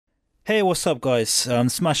Hey, what's up, guys?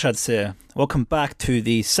 Smashheads here. Welcome back to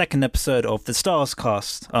the second episode of the Stars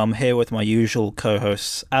Cast. I'm here with my usual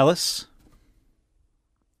co-hosts, Alice.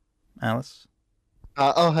 Alice.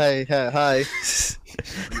 Hi.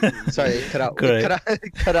 Sorry, cut out. Great.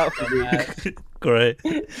 Cut out for me. Great.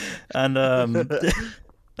 And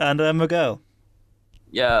Miguel.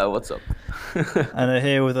 Yeah, what's up? And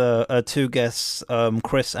here with two guests,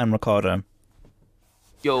 Chris and Ricardo.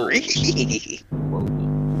 Yo.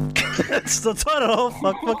 Stop, turn it off.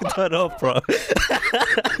 Fucking turn it off, bro.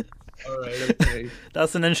 Alright, okay.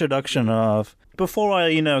 That's an introduction of. Before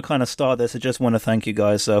I, kind of start this, I just want to thank you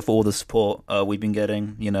guys for all the support we've been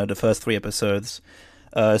getting. The first 3 episodes.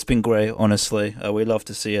 It's been great, honestly. We love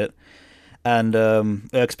to see it. And I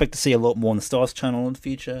expect to see a lot more on the Stars channel in the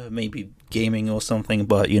future. Maybe gaming or something,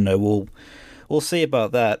 but, we'll see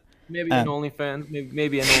about that. Maybe an OnlyFans.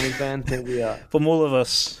 Maybe an OnlyFans. Maybe From all of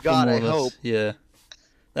us. God, I all of us, hope. Yeah.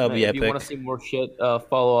 That'll be if epic. you want to see more shit,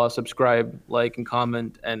 follow us, subscribe, like, and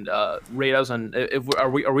comment, and rate us on. Are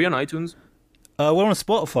we on iTunes? We're on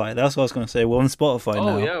Spotify. That's what I was going to say. We're on Spotify now.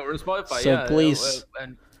 Oh yeah, we're on Spotify. So yeah,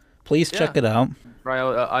 please check it out. try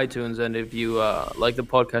out iTunes, and if you like the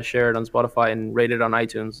podcast, share it on Spotify and rate it on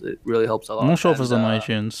iTunes. It really helps a lot. I'm not sure if it's on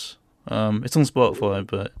iTunes. It's on Spotify,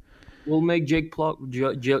 but we'll make Jake Paul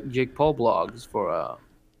blogs for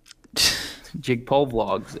Jake Paul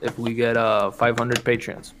vlogs if we get 500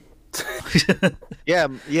 patrons. Yeah,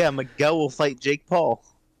 Miguel will fight Jake Paul.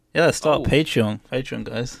 yeah, start Oh. Patreon,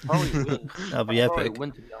 guys. Probably win. That'll be Probably epic.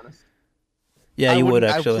 win, to be honest. Yeah, you would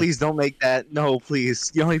actually. Please don't make that. No,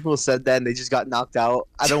 please. You know how many people said that and they just got knocked out?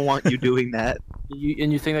 I don't want you doing that.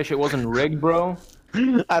 And you think that shit wasn't rigged, bro?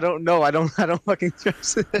 I don't know. I don't fucking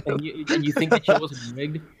trust it. And you think that shit wasn't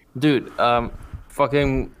rigged, dude?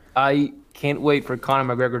 Fucking, I can't wait for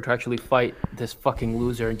Conor McGregor to actually fight this fucking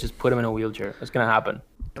loser and just put him in a wheelchair. It's gonna happen.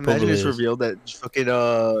 Imagine Probably it's is. revealed that fucking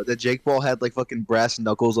that Jake Paul had like fucking brass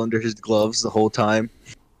knuckles under his gloves the whole time.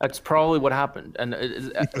 That's probably what happened, and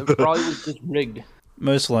it probably was just rigged.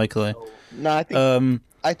 Most likely. No,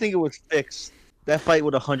 I think it was fixed. That fight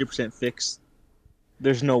would 100% fixed.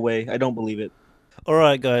 There's no way. I don't believe it. All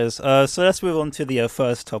right, guys. So let's move on to the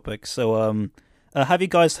first topic. So, have you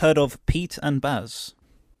guys heard of Pete and Baz?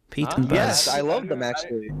 Pete and Baz. Yes, I love them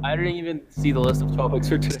actually. I didn't even see the list of topics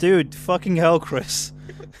for today. Dude, fucking hell, Chris.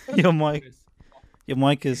 Your mic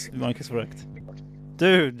is wrecked.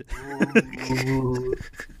 Dude.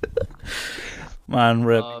 Man,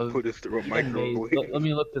 rip. Put it through a Okay, microwave. let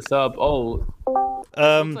me look this up. Oh,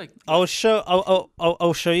 like- I'll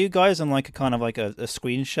show you guys on like a kind of like a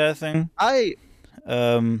screen share thing.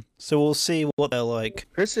 So we'll see what they're like.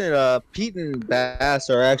 Chris and Pete and Bass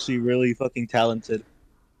are actually really fucking talented.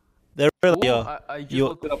 They're really oh, I just You-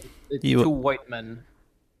 looked it up. It's you- 2 white men.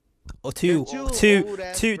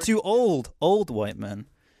 two old white men.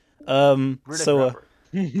 British So rapper.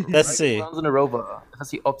 let's see. Rounds and are over. If I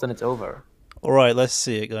see up, then it's over. All right, let's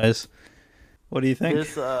see it, guys. What do you think?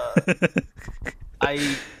 This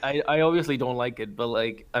I obviously don't like it, but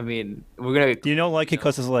like I mean, we're gonna. Do you not like it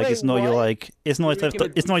because it's like Wait, it's not your what? like it's not You're type making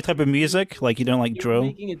it- it's not your type of music, like you don't like You're drill.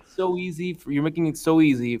 making it so easy. You're making it so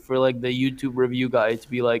easy for like the YouTube review guy to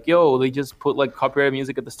be like, "Yo, they just put like copyrighted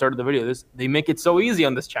music at the start of the video." They make it so easy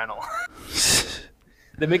on this channel.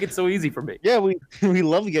 They make it so easy for me. Yeah, we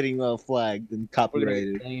love getting flagged and We're gonna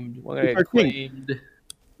copyrighted. get claimed. We're gonna Our get king. claimed.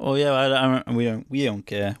 Oh yeah, we don't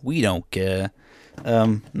care. We don't care.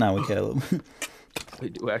 Now we care a little. We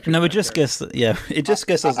do actually. No, it just gets it just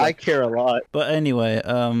gets us. I care a lot. But anyway,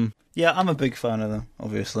 yeah, I'm a big fan of them,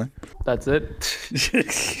 obviously. That's it.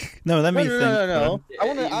 No, let me think. No.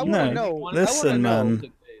 man. I wanna No. know. Listen,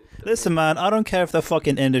 man. Listen, man, I don't care if they're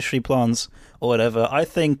fucking industry plants or whatever. I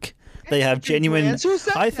think they have genuine. Who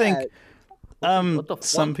said I think that? What the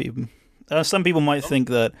some fuck? people might think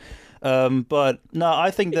that, but no, I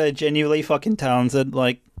think they're genuinely fucking talented,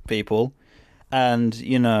 like people, and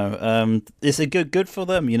it's a good for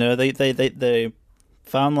them. They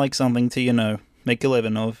found like something to make a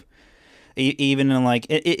living of, even in like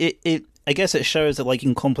it. I guess it shows that like you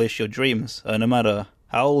can accomplish your dreams, no matter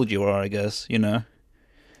how old you are. I guess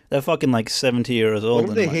they're fucking like 70 years old. What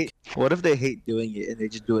if they and, like, hate? What if they hate doing it and they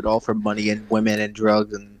just do it all for money and women and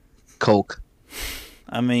drugs and coke?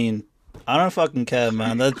 I mean, I don't fucking care,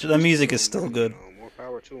 man. The music is still good. More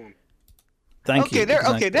power to them. Thank you.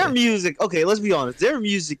 Okay, their music. Okay, let's be honest. Their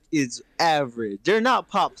music is average. They're not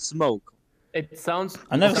Pop Smoke. It sounds.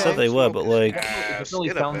 I never Okay. said they were, but like, definitely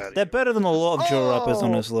Get sounds- up out they're better than a lot of drill rappers, Oh.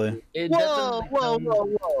 honestly. It Whoa, definitely whoa, sounds- whoa,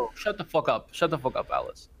 whoa! Shut the fuck up. Shut the fuck up,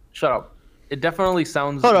 Alice. Shut up. It definitely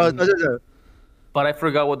sounds. Hold on. but I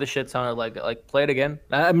forgot what the shit sounded like. Like, play it again.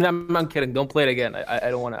 I mean, I'm kidding. Don't play it again. I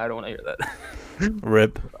don't want to hear that.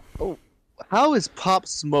 Rip. How is Pop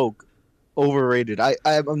Smoke overrated?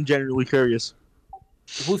 I'm genuinely curious.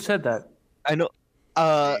 Who said that? I know.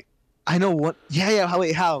 I know what. Yeah.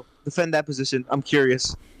 How? Defend that position. I'm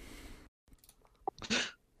curious.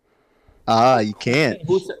 You can't.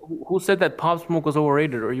 Who said that Pop Smoke was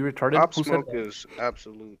overrated? Are you retarded? Pop Who Smoke said that? is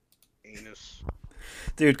absolute anus.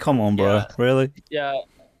 Dude, come on, bro. Yeah. Really? Yeah.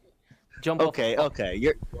 Jump Okay. off.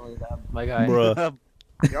 You're. My guy. Bro.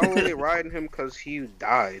 Y'all only riding him because he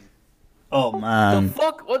died. Oh, The man.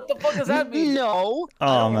 fuck? What the fuck does that mean? No.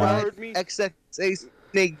 Oh, You man. heard me? XXA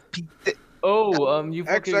Snake. Oh, you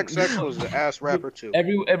fucking. XXX was the ass rapper too.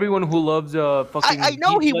 Everyone who loves fucking. I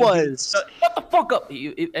know he Heath Ledger- was. Shut the fuck up.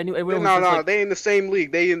 Everyone was just like, They in the same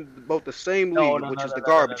league. They in both the same league, which is the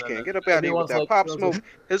garbage can. Get up out of here with that. Pop Smoke,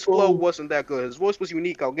 his flow wasn't that good. His voice was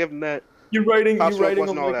unique. I'll give him that. You're writing Pop on Smoke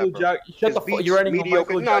wasn't all Michael that, bro. Jackson. Shut His the fuck. beats You're writing mediocre. on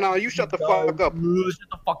Michael Jackson. No, you shut the fuck up. Shut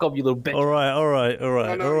the fuck up, you little bitch. All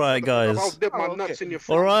right, guys. I'll dip my Oh, nuts in your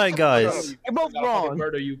All right, guys. You're both wrong.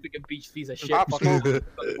 Murder you, fucking beach piece of shit. Pop Fucking Smoke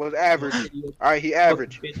was average. idiot. All right, he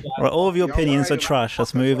average. Bitch ass. All right, all of your Y'all opinions are right, trash.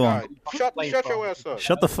 Let's move on. Shut your ass up.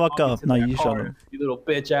 Shut the fuck up. No, you shut up. You little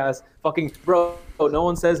bitch ass. Fucking bro. No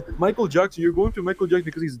one says Michael Jackson. You're going to Michael Jackson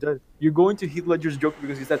because he's dead. You're going to Heath Ledger's Joker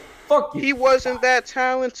because he's dead. Fuck you. He wasn't that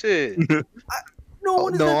talented. No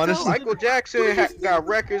one is No, that honestly- talented. Michael Jackson got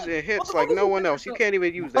records and hits like no one else. You can't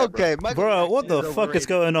even use that. Okay, Michael Bro, what the Jackson fuck is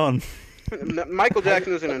going on? Bro. Michael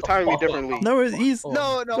Jackson is an entirely different league. No, he's.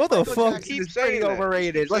 No, What the Michael fuck? Jackson Keep is pretty saying that.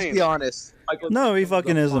 overrated. Keep Let's saying be that. honest. No, he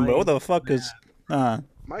fucking isn't, bro. What the fuck is.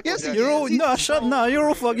 Michael Yes, Jackson- You're all. He's- No, shut. No, you're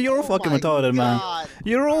all fucking. You're all fucking my retarded, man. God.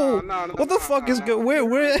 You're all. No, What the fuck is go? We're.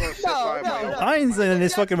 No. I ain't saying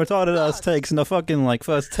these fucking retarded ass takes in the fucking like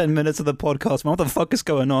first 10 minutes of the podcast, man. What the fuck is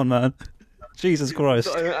going on, man? Jesus Christ.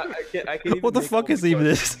 I can't What the fuck is even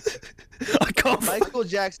this? I can't. Michael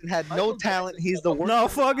Jackson had no talent. He's the worst. No,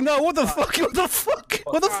 fuck, no, what the fuck? What the fuck?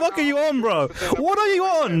 What the fuck are you on, bro? What are you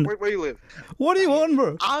on? Where you live? What are you on,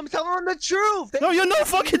 bro? I'm telling the truth. No, you're not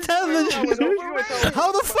fucking telling the truth.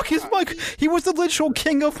 How the fuck is Mike? He was the literal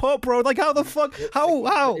king of pop, bro. Like, how the fuck? How?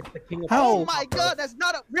 Oh How? my God, that's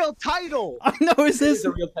not a real title. I know, is This is this?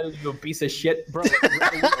 a real title, you piece of shit, bro.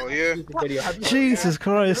 Oh yeah. Video. Have you Jesus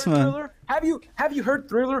Christ, heard man. Thriller? Have you heard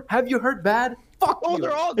Thriller? Have you heard Bad? Fuck Oh, you.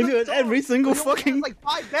 they're all If good you had every songs. single But he only has, fucking. like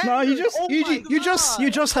 5 bangers. No, you just, Oh you, my you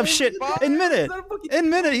God. just have shit. Admit it.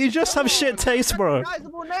 Admit it. You just have shit taste, bro.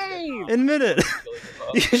 Recognizable name. Admit it.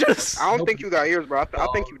 You just. I don't think you got ears, bro. I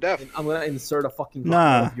think you deaf. I'm gonna insert a fucking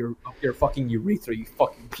Nah. of your fucking urethra, you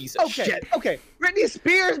fucking piece of Okay, shit. okay. Britney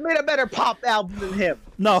Spears made a better pop album than him.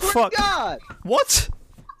 No, Swear to fuck. God. What?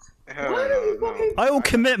 Hell no. I will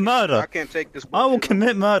commit I murder. can't take this. I will bullshit.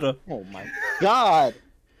 commit murder. Oh my God.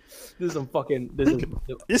 This is some fucking. This is.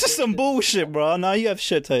 This is some bullshit, bro. No, you have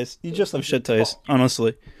shit taste. You just have shit taste,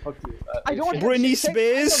 honestly. Fuck you. I don't have Britney shit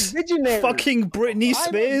taste. Spears? I'm a visionary. Fucking Britney I'm a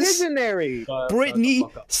Spears? visionary.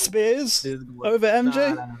 Britney Spears over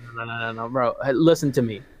MJ? No, bro. Hey, listen to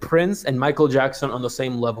me. Prince and Michael Jackson on the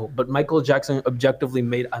same level, but Michael Jackson objectively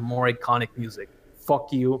made a more iconic music.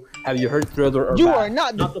 Fuck you. Have you heard Thriller or You Bad? are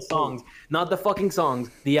not the songs, not the fucking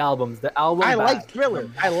songs. The albums. The album. I Bad. like Thriller.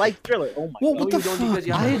 I like Thriller. Oh my Well, God. what No, the you don't because fuck?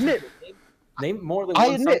 you I have- admit. Name more than I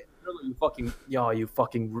one song. admit. Thriller, you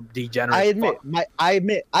fucking degenerate. I admit. fuck. I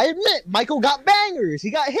admit. Michael got bangers.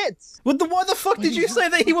 He got hits. Why the fuck did you say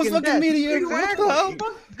that he was Fucking fucking dead. mediocre? What the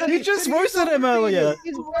hell? You just roasted him earlier.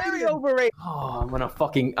 He's very overrated. Oh, I'm gonna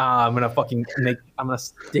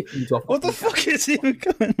stick you to a. What the fuck is even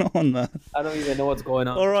going on, man? I don't even know what's going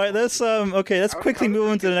on. All right, let's let's quickly move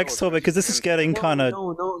on to the next topic because this is getting kind of.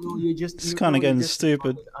 No, you just. It's kinda you're getting just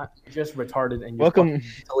stupid. retarded. You're just retarded and you're Welcome. fucking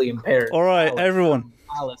mentally impaired. All right, Alice, everyone.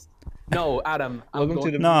 Alice. No, Adam. I'm Welcome to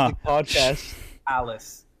going the Nah. music podcast.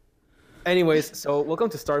 Alice. Anyways, so welcome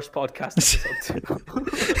to Stars Podcast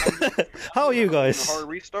episode 2. How are you guys? A hard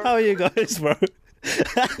restart. How are you guys, bro?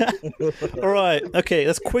 All right, okay,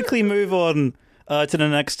 let's quickly move on to the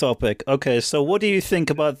next topic. Okay, so what do you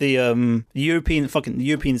think about the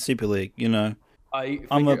European Super League? You know, I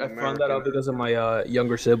I'm a- found that out because of my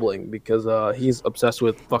younger sibling because he's obsessed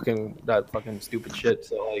with that fucking stupid shit.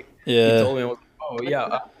 So like, he yeah. told me, I was like, oh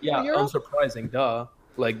yeah, unsurprising, duh.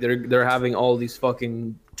 Like they're having all these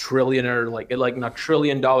fucking trillionaire like not $1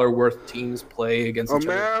 trillion worth teams play against each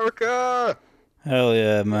other. America. Hell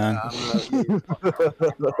yeah, man.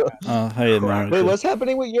 Oh, hey, America. Wait, what's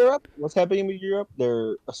happening with Europe? What's happening with Europe?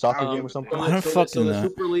 They're a soccer Um, game or something? I don't so fucking the know.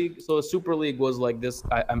 Super League. So the Super League was like this.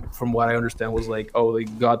 I'm from what I understand was like, oh, they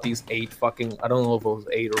got these 8 fucking. I don't know if it was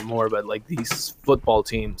 8 or more, but like these football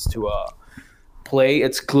teams to play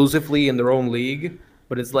exclusively in their own league,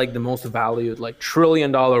 but it's like the most valued, like $1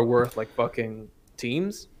 trillion worth, like fucking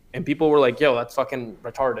teams. And people were like, yo, that's fucking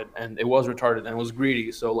retarded. And it was retarded and it was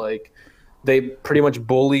greedy. So like they pretty much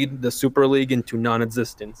bullied the Super League into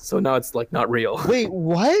non-existence. So now it's like not real. Wait,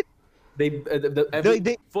 what?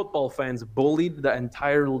 They football fans bullied the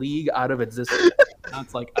entire league out of existence. Now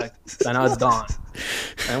it's like, now it's gone.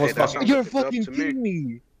 And it was You're fucking kidding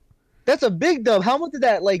me. That's a big dub. How much did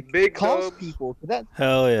that like Big cost dub. people? That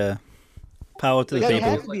Hell yeah. Power to the That people.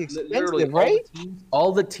 has to be expensive, Literally, right?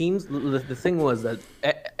 All the teams. The thing was that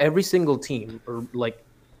every single team, or like,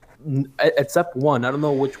 except one, I don't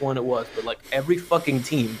know which one it was, but like every fucking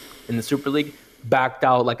team in the Super League backed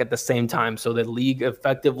out like at the same time. So the league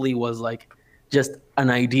effectively was like just an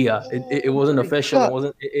idea. It wasn't official. God. It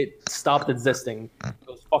wasn't. It stopped existing. It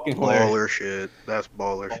was fucking hilarious. Baller shit. That's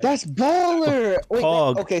baller. That's baller. Wait,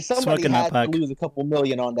 Pog, okay, somebody smoking that had pack. to lose a couple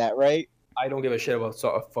million on that, right? I don't give a shit about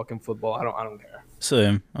fucking football. I don't care.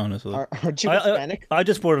 Same, honestly. Aren't you Hispanic? I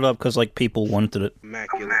just brought it up because like people wanted it.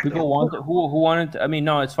 Immaculate. People wanted who wanted. I mean,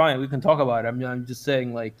 no, it's fine. We can talk about it. I'm just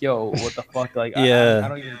saying, like, yo, what the fuck? Like, Yeah. I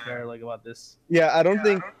don't even care like about this. Yeah, I don't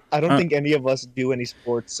think any of us do any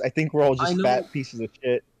sports. I think we're all I just know. fat pieces of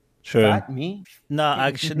shit. True. That me? No,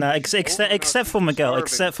 actually, no. Except for Miguel.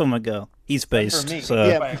 Except for Miguel. He's based. For me. So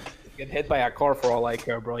Yeah. Get hit by a car for all I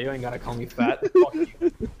care, bro. You ain't gotta call me fat. Fuck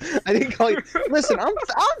you. I didn't call you. Listen, I'm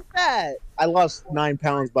fat. I lost 9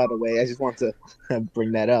 pounds, by the way. I just want to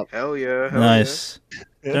bring that up. Hell yeah. Hell nice.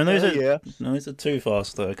 Yeah, Don't lose hell it. yeah. No, is it too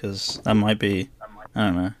fast though? Because that might be. I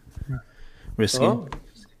don't know. Risky. Oh,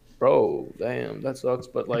 bro, damn, that sucks.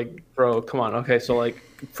 But like, bro, come on. Okay, so like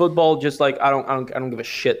football, just like I don't give a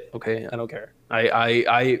shit. Okay, I don't care.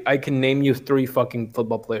 I can name you 3 fucking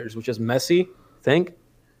football players, which is Messi, think,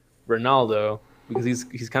 Ronaldo, because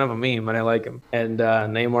he's kind of a meme and I like him, and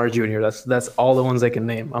Neymar Jr. That's all the ones I can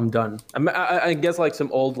name. I'm done. I guess like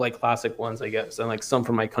some old like classic ones, I guess, and like some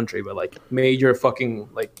from my country, but like major fucking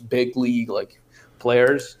like big league like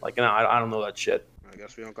players, like no, I don't know that shit. I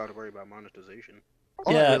guess we don't got to worry about monetization.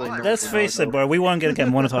 All I Yeah, really know let's is face it, Ronaldo. bro. We weren't gonna get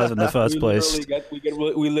monetized in the first place.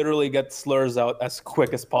 We literally get slurs out as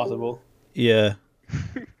quick as possible. Yeah.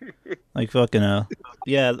 Like fucking hell.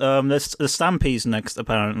 Yeah. There's the Stampede's next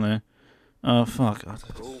apparently. Oh fuck.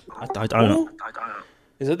 I don't know.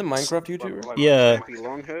 Is it the Minecraft YouTuber? Yeah. Stampy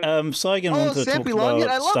Longhead? Saigon Oh, wanted to talk Sampy Longhead,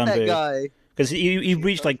 I about love that Stampede guy. because he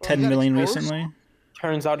reached like Oh, 10 he got million exposed? recently.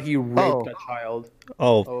 Turns out he raped a child.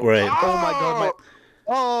 Oh, great. Oh my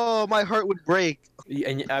god, my heart would break.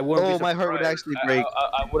 And I wouldn't be Oh, my heart would surprised. actually break.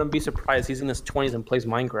 I wouldn't be surprised. He's in his 20s and plays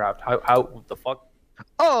Minecraft. How what the fuck?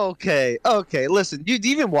 Oh, okay. Listen, you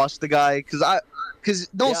even watch the guy? Because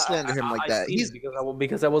don't Yeah, slander him like that. seen He's it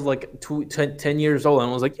because I was like 10 years old and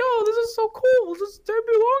I was like, yo, this is so cool. This is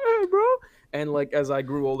Stampy Longhead, bro. And like as I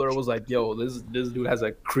grew older, I was like, yo, this dude has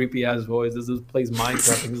a creepy ass voice. This dude plays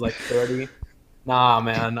Minecraft. And he's like 30. Nah,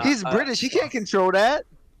 man. he's British. He can't control that.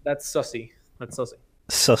 That's sussy. That's sussy.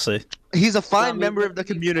 Sussy. He's a fine I mean, member of the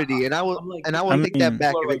community, and I will I'm like- take that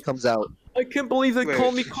back if it comes out. I can't believe they Wait,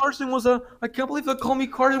 called me Carson was such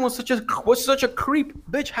a creep.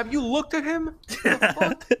 Bitch, have you looked at him? The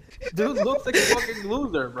fuck? Dude looks like a fucking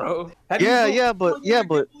loser, bro. Have you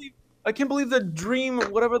looked- I can't believe the Dream,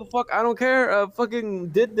 whatever the fuck, I don't care. Fucking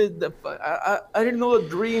did the I didn't know the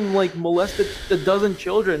Dream like molested a dozen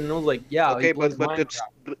children, and I was like, yeah. Okay, he plays but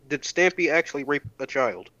did Stampy actually rape a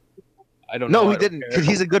child? I don't know. No, I he don't didn't. care. Because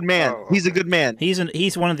he's a good man. Oh, He's a good man. He's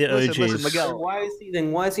one of the OGs. Listen, Miguel.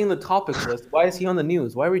 Then why is he in the topics list? Why is he on the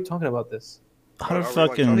news? Why are we talking about this? I don't I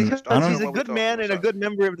fucking. don't Because I he's don't. a good man and a good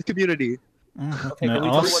member of the community. Okay, No, can we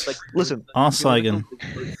talk ask- about like Listen. Ask Saigon.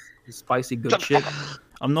 the spicy good shit?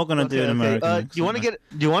 I'm not gonna do an American. Do you want to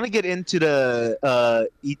accent. get into the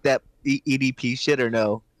EDP shit or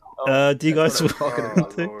no? Do you guys That's what I'm want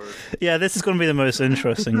talking to? Lord. Yeah, this is going to be the most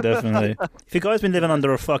interesting, definitely. If you guys been living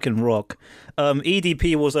under a fucking rock,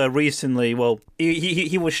 EDP was recently. Well,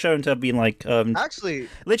 he was shown to have been like Actually,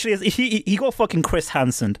 literally he got fucking Chris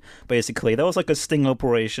Hansen basically. That was like a sting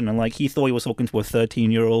operation, and like he thought he was talking to a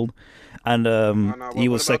 13-year-old, and he was what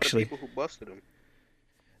about sexually. the people who busted him?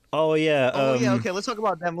 Oh yeah. okay. Let's talk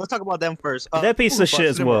about them. Let's talk about them first. They're pieces of shit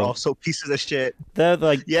as well. Also, pieces of shit. They're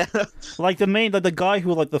like Yeah. like the guy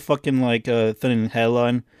who like the fucking like thin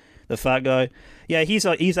hairline, the fat guy. Yeah, he's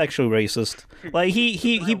actually racist. Like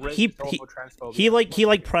he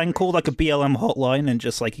like prank called like a BLM hotline and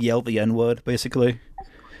just like yelled the N-word basically.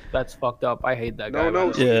 That's fucked up. I hate that guy. No,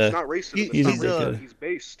 by the way. Yeah. he's not racist. He- It's he's, not uh, racist. He's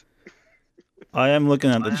based. I am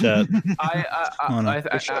looking at the chat. Oh, no.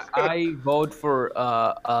 I vote for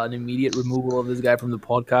an immediate removal of this guy from the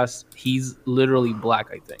podcast. He's literally black,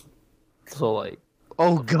 I think. So like,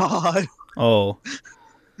 Oh God. Oh.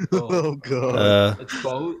 Oh God. it's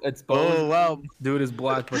both. It's both. Oh wow. Dude is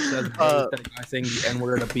black, but says that guy saying the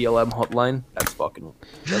N-word at a BLM hotline. That's fucking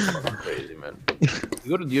crazy, man.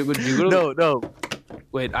 You go to. No.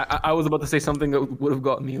 Wait, I was about to say something that would have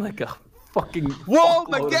gotten me like a fucking. Whoa,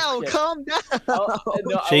 fuckload of Miguel, shit. calm down.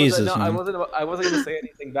 Jesus, I man. wasn't going to say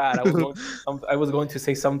anything bad. I was going to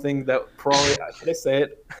say something that probably should I say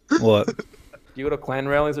it? What? Do you go to Klan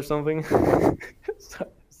rallies or something?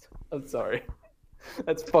 I'm sorry.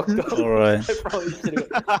 That's fucked up. All right. I probably should've-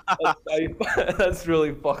 that's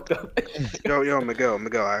really fucked up. Yo, Miguel,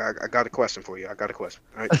 I got a question for you. I got a question.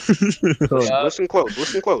 All right, Yeah. listen close.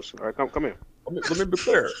 All right, come here.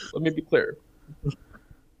 Let me be clear.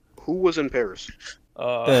 Who was in Paris?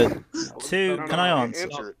 Two. No, Can I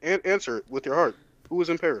answer? Answer it with your heart. Who was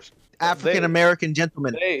in Paris? African American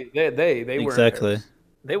gentlemen. They were Exactly. In Paris.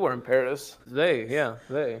 They were in Paris.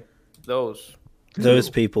 Those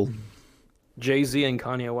people. Jay-Z and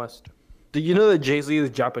Kanye West. Do you know that Jay-Z is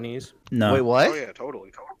Japanese? No. Wait, what? Oh yeah,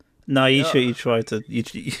 totally. No, you try to.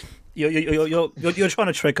 You're trying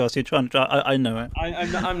to trick us. You're trying to. I know it.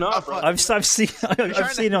 I'm not. Bro. I've seen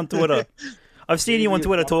it on Twitter. I've seen you on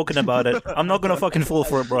Twitter talking about it. I'm not gonna fucking fall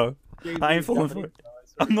for it, bro. I ain't falling for it.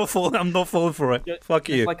 I'm not falling for it. Fuck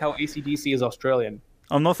you. It's like how AC/DC is Australian.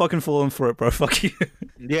 I'm not fucking falling for it, bro. Fuck you.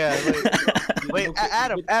 Yeah. Wait,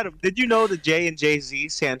 Adam, did you know that J and Jay-Z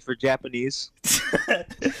stand for Japanese?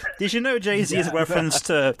 Did you know Jay-Z is a reference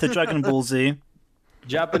to Dragon Ball Z?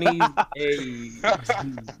 Japanese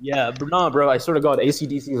yeah, but no, bro. I swear to God,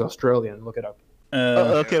 AC/DC is Australian. Look it up.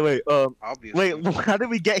 Okay, wait. Obviously. Wait, how did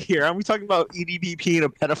we get here? Are we talking about EDP being a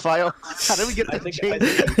pedophile? How did we get I to think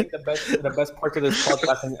Jay-Z? the best part of this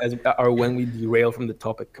podcast are when we derail from the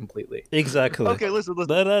topic completely. Exactly. Okay, listen.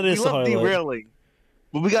 That We is the love highlight. derailing,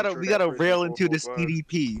 but we gotta rail into this 445.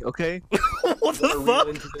 EDP, okay? What the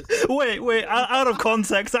fuck? Wait, out of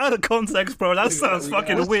context, bro. That sounds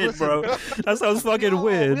fucking weird, bro. That sounds fucking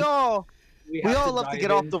weird. We all love to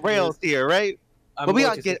get off the rails here, right? But we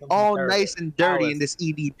gotta get all nice and dirty in this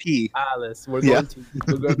EDP. Alice, we're going to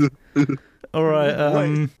All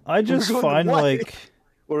right. I just We're going to find what? like.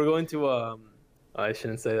 we're going to I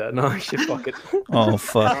shouldn't say that. No, I should fuck it. Oh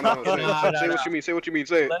fuck. No, say what you mean. Say what you mean.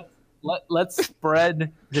 Say it. Let's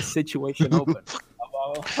spread the situation open.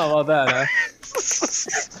 How about that, huh?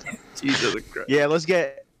 Jesus Christ. Yeah, let's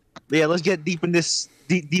get deep in this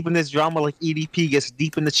drama like EDP gets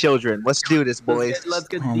deep in the children. Let's do this, boys. Let's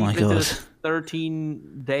get Oh deep my into God. this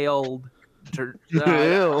 13-day-old.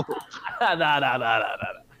 Ew. Nah.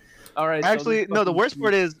 All right. Actually, no. The worst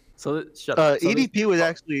part is shut up. So EDP was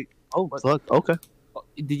actually. Oh, fuck. Okay.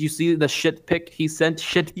 did you see the shit pic he sent?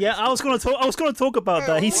 Shit. Yeah, I was gonna talk about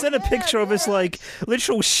that. He sent a picture of his like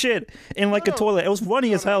literal shit in like a toilet. It was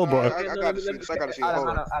funny as hell, bro. I gotta see this. I gotta see it. Hold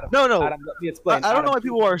on. No. Adam, let me explain. I don't know why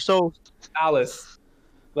people are so. Alice,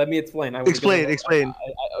 let me explain. Explain.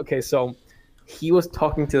 Okay, so he was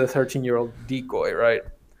talking to the 13-year-old decoy, right?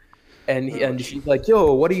 And she's like,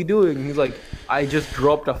 "Yo, what are you doing?" And he's like, "I just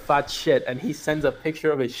dropped a fat shit," and he sends a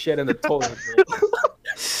picture of his shit in the toilet.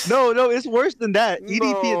 No, it's worse than that.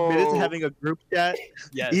 EDP admitted to having a group chat.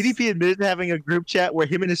 Yes. EDP admitted to having a group chat where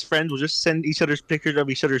him and his friends will just send each other's pictures of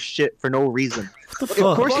each other's shit for no reason. What the Of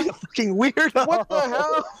fuck? course, he's a fucking weirdo. What the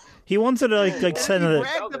hell? He wanted to like send He a.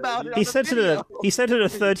 bragged about it He on said the to the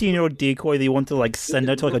video. 13-year-old decoy that he wanted to like send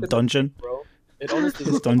her to like a dungeon. Bro. It honestly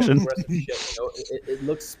This looks dungeon. like aggressive shit, you know? It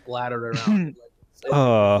looks splattered around.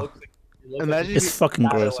 Imagine It's fucking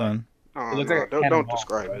gross, man. Oh, It looks no, like a don't cannonball,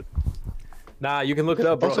 describe right? it. Nah, you can look it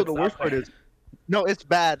up, bro. Also, the worst part is, no, it's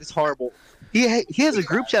bad. It's horrible. He has a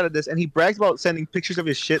group chat of this, and he brags about sending pictures of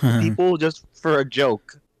his shit to people just for a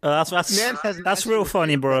joke. That's Man has that's real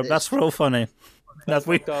funny, bro. That's real funny. That's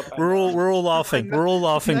fucked up. we're all laughing. We're all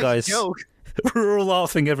laughing, Nice guys. joke. We're all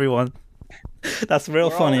laughing, everyone. That's real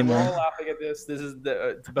funny, We're man. all laughing at this. This is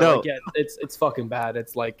the but No. like, yeah, it's fucking bad.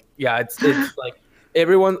 It's like, yeah, it's like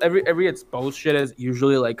every exposed shit is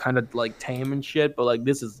usually like kind of like tame and shit, but like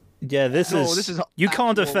this is Yeah, this is you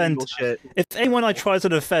can't actual defend. legal shit. If anyone like tries to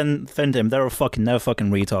defend him, they're a fucking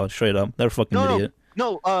retard. Straight up, they're a fucking idiot.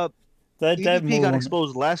 No, They're EDP got more-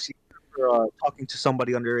 exposed last year for talking to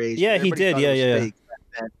somebody underage. Yeah, he Everybody did. thought it Yeah. was fake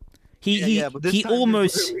back then. He but this he time there's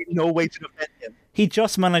almost literally no way to defend him. he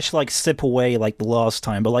just managed to like sip away like the last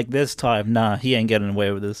time, but like this time, nah, he ain't getting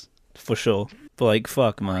away with this for sure. But like,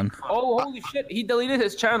 fuck, man. oh holy shit, he deleted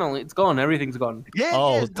his channel. It's gone. Everything's gone. Yeah,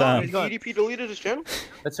 Oh, it's gone, damn. it's gone. EDP deleted his channel?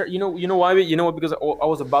 That's you know why? You know what? Because I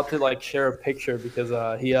was about to like share a picture because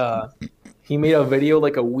He made a video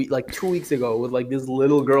like a week, like 2 weeks ago, with like this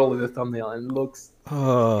little girl in the thumbnail, and it looks.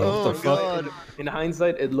 Oh, Oh god. In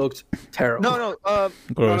hindsight, it looked terrible. No.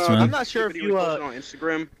 gross, man. I'm not sure if Video you he posted on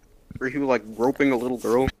Instagram where he was like groping a little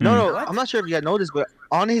girl. No, What? I'm not sure if you guys noticed, but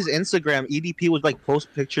on his Instagram, EDP would like post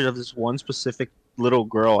pictures of this one specific little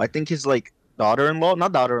girl. I think his like daughter-in-law,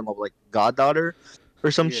 not daughter-in-law, but, like goddaughter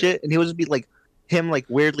or some Yeah. shit, and he would just be like him like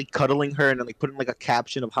weirdly cuddling her and then like putting like a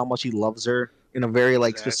caption of how much he loves her in a very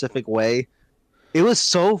like Exactly. specific way. It was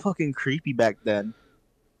so fucking creepy back then.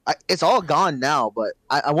 It's all gone now, but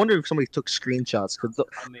I wonder if somebody took screenshots because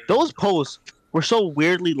I mean, those posts were so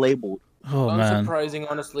weirdly labeled. Oh man. unsurprising,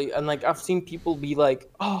 honestly. And like I've seen people be like,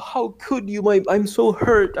 "Oh, how could you? I'm so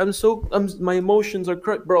hurt. My emotions are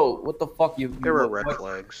correct, bro. What the fuck? There were red what,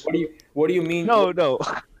 flags. what do you mean? No. No.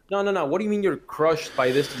 What do you mean you're crushed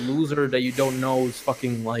by this loser that you don't know his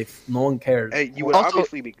fucking life? No one cares. Hey, you would Also-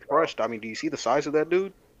 obviously be crushed. I mean, do you see the size of that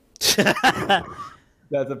dude?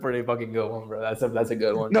 That's a pretty fucking good one, bro. That's a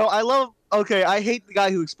good one. No, I love. Okay, I hate the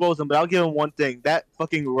guy who exposed him, but I'll give him one thing. That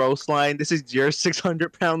fucking roast line, "This is your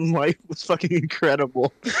 600-pound life," was fucking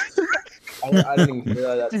incredible. I didn't even hear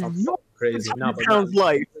that. That sounds fucking crazy. No, but 600 pounds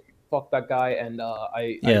life. fuck that guy, and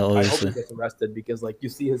I Yeah, I hope obviously. he gets arrested because like you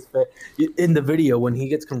see his face in the video when he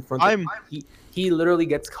gets confronted. He literally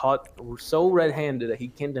gets caught so red-handed that he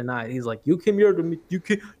can't deny it. He's like, "You came here to meet you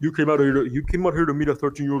came out here to meet a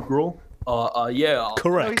 13-year-old girl." Yeah.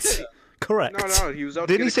 Correct. Correct. No, he was out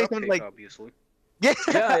Didn't to he get say a something cupcake, like- obviously. Yeah.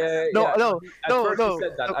 Yeah. No.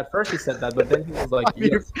 At first he said that, but then he was like, I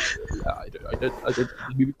mean- yes, yeah, I did.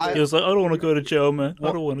 I- He was like, I don't want to go to jail, man.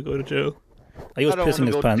 I don't want to go to jail. He was I don't pissing wanna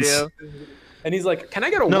his go to pants. jail. And he's like, "Can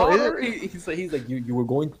I get a No, water?" He's like, "You were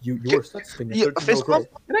going, you were sexting a Yeah, 13-year-old fist girl. bump?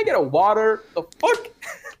 Can I get a water? The fuck?"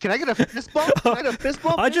 Can I get a fist bump? Can I get a fist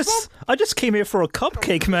bump? I Fist just came here for a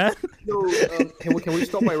cupcake, man. No, can we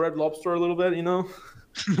stop by Red Lobster a little bit? You know?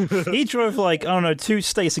 He drove like, I don't know, 2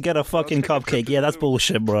 states to get a fucking cupcake. Yeah, that's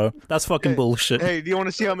bullshit, bro. That's fucking bullshit. Hey, do you want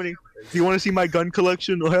to see how many? Do you want to see my gun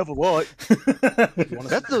collection? I have a lot.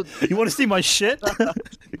 That's the. You want to see my shit?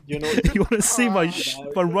 You know? You want to see my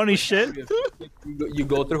my runny shit? You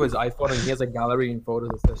go through his iPhone and he has a gallery in photos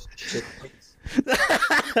that says shit pics.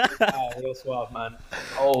 Real suave, man.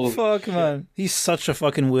 Oh Fuck, man. He's such a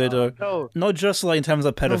fucking weirdo. No. Not just like in terms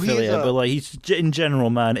of No, he's pedophilia, a- but like he's in general,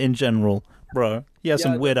 man. In general, bro. He has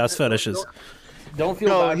some Yeah, weird ass fetishes. Don't feel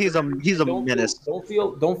No, bad. he's a Don't menace. don't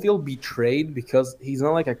feel betrayed because he's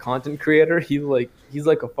not like a content creator. He's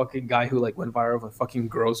like a fucking guy who like went viral with a fucking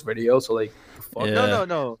gross video. So like, fuck. Yeah.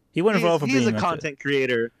 No. He went involved for He's being a like content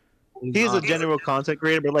creator. He's a not. general content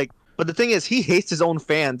creator, but the thing is, he hates his own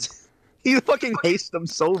fans. He fucking hates them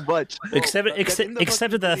so much. Except in the except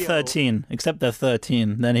fucking that they're video- 13. Except they're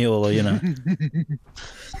 13. Then he'll, you know.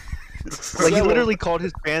 Like he literally called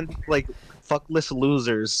his fans like fuckless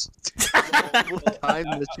losers. Multiple times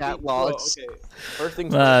in the chat logs. Okay. First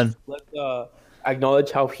things Man. first, let's acknowledge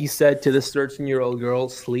how he said to this 13-year-old girl,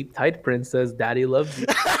 "Sleep tight, princess. Daddy loves you."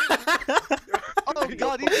 Oh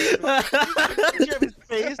god, he picture of his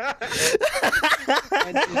face.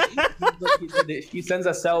 And she sends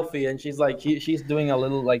a selfie and she's like, she's doing a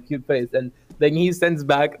little like cute face, and then he sends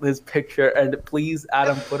back this picture and please,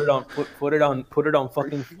 Adam, put it on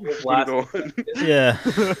fucking full blast. Yeah.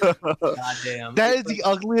 Goddamn. That is the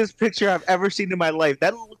ugliest picture I've ever seen in my life.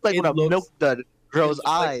 That looks like It when a looks- milk dud grows it looks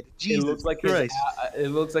like- eyed. Jesus it looks like Christ.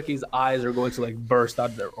 his eyes are going to like burst out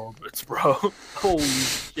of their orbits, bro. Holy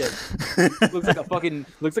shit! looks like a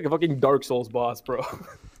fucking Dark Souls boss, bro.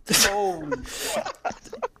 Holy shit.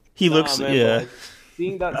 He looks, man, yeah. but, like,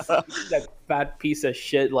 seeing that fat piece of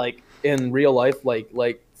shit like in real life,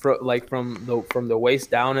 from the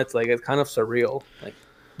waist down, it's like it's kind of surreal. Like,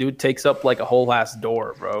 dude takes up like a whole ass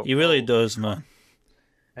door, bro. He really does, man.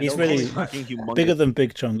 And He's don't really call fucking humongous. bigger than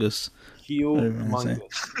Big Chungus. humongous.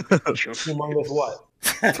 Humongous what?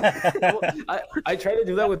 I tried to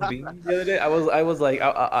do that with Bean the other day. I was like,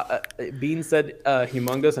 Bean said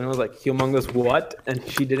humongous, and I was like, humongous what? And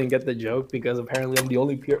she didn't get the joke because apparently I'm the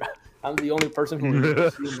only person who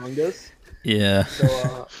remembers humongous. Yeah.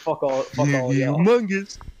 So fuck all y'all.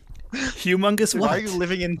 Humongous. Humongous Why are what? you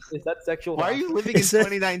living in? Is that sexual? Why are you living in Is it-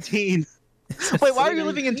 2019? Wait, why are you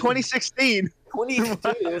living in 2016? 20?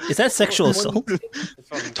 Is that sexual assault?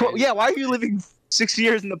 Yeah, why are you living 6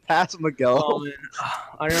 years in the past, Miguel? Oh, man.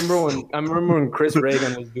 I remember when Chris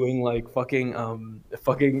Reagan was doing like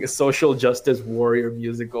fucking social justice warrior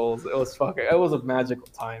musicals. It was a magical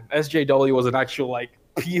time. SJW was an actual like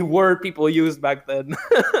word people used back then.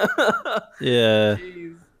 Yeah.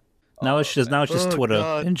 Jeez. Now it's just Oh, Twitter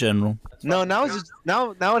God. in general. No, now it's just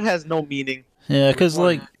now it has no meaning. Yeah, because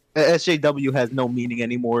like SJW has no meaning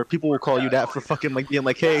anymore. People will call you that for fucking like being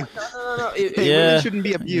like, hey, No. it Yeah. really shouldn't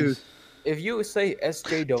be abused. If you say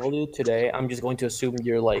SJW today, I'm just going to assume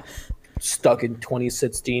you're like stuck in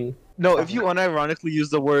 2016. No, if you unironically use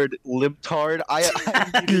the word libtard, I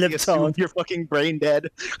immediately assume you're fucking brain dead.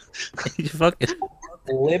 You fucking...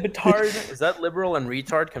 Libtard? Is that liberal and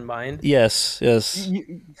retard combined? Yes.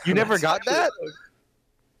 You never got that?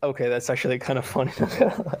 Okay, that's actually kind of funny.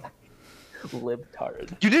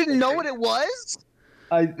 Libtard. You didn't know what it was?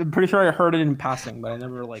 I'm pretty sure I heard it in passing, but I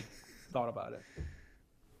never like thought about it.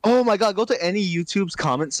 Oh my god, go to any YouTube's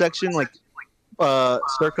comment section, like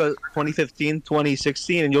circa 2015,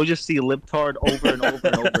 2016, and you'll just see libtard over and over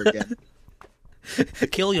and over again.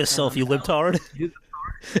 Kill yourself, you libtard.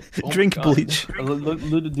 Oh Drink God. bleach.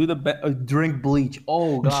 Do the drink bleach.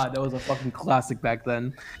 Oh god, that was a fucking classic back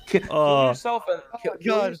then. Kill yourself and kill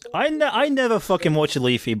God. yourself. I never fucking watched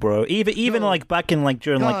Leafy, bro. Even No. like back in like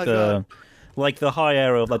during like God, the high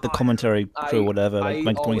era of like the commentary crew, I- whatever, I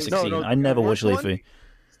like always- 2016. No, I never watched worst one? Leafy.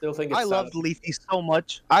 Still think it's I loved Leafy so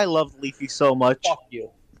much. I loved Leafy so much. Fuck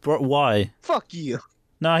you. Bro, why? Fuck you.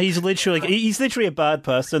 No, he's literally a bad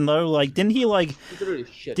person though. Like, didn't he like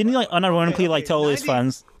unironically like tell his 90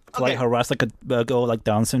 fans to like okay. harass like a girl with, like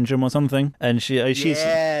Down syndrome or something? And she's she's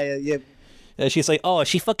like, oh, is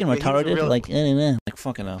she fucking Yeah, he was a retarded? real- like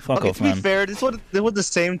fucking hell, fuck Okay, off, to be man. fair, this was the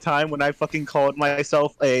same time when I fucking called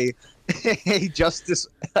myself a justice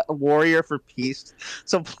warrior for peace.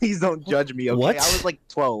 So please don't judge me, okay? What? I was like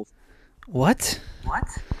 12. What? What?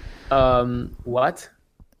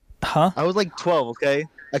 Huh? I was like 12, okay?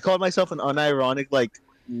 I called myself an unironic like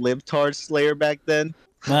libtard slayer back then.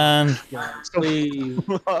 Man, Please.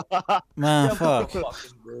 man, fuck.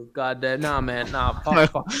 God damn. Nah, man. Nah,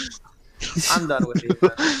 fuck. I'm done with you,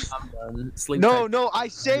 man. I'm done. Sleep No, tight. no, I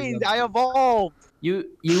changed. I evolved. You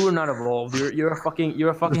were not evolved. You're a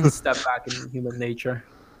fucking step back in human nature.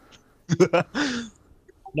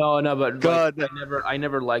 No, but God. like, I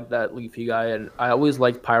never liked that Leafy guy, and I always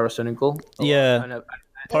liked Pyrocynical. Yeah.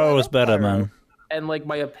 Pyro was better, man. And like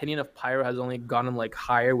my opinion of Pyro has only gotten like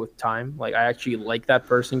higher with time. Like I actually like that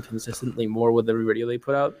person consistently more with every video they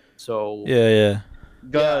put out. So Yeah.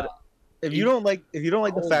 God. If you don't like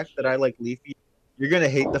the fact that I like Leafy, you're gonna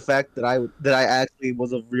hate the fact that I actually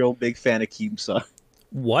was a real big fan of Keemstar.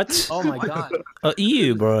 What? oh my god.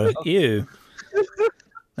 Ew, bro. Ew.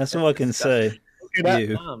 That's all I can say. That,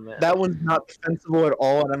 Ew. Nah, man. that one's not defensible at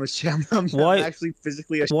all, and I'm Why- actually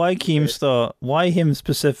physically ashamed. Why Keemstar? Why him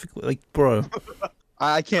specifically? Like, bro.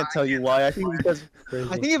 I can't tell you why. I think because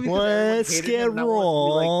Crazy. everyone Let's hated get him, and I wanted to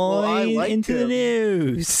be like, well, I right like into the him.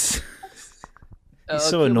 news. He's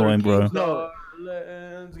so annoying, bro. No.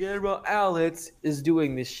 Let's get right. Alex is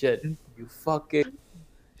doing this shit. You fucking.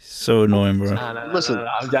 So annoying, bro. Nah, Listen.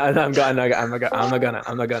 I'm not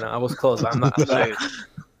gonna. I was close. I'm not. Same.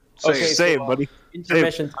 Okay, Same, so, buddy.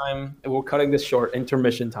 Intermission time. We're cutting this short.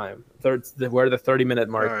 Intermission time. We're at the 30-minute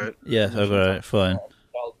mark. All right. Yeah, alright, fine.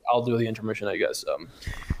 I'll do the intermission, I guess.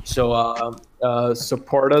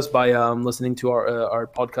 Support us by listening to our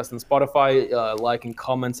podcast on Spotify. Like and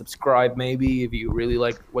comment, subscribe, maybe if you really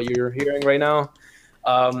like what you're hearing right now.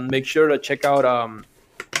 Make sure to check out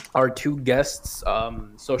our two guests'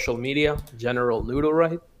 social media. General Noodle,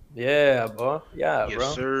 right? Yeah, bro. Yeah, Yes,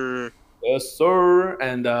 bro. sir. Yes, sir.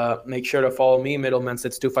 And make sure to follow me,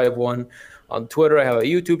 Middleman6251, on Twitter. I have a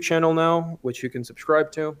YouTube channel now, which you can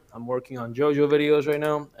subscribe to. I'm working on JoJo videos right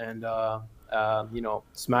now, and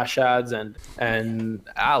Smash ads and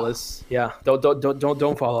Alice. Yeah,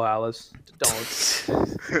 don't follow Alice. Don't.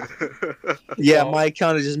 Yeah, So- my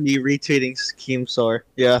account is just me retweeting Keemstar.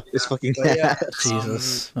 Yeah, it's fucking. So, yeah,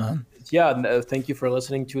 Jesus, man. thank you for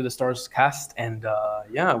listening to the Stars Cast, and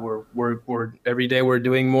we're every day we're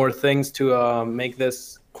doing more things to make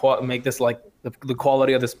this like the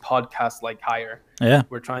quality of this podcast like higher. Yeah.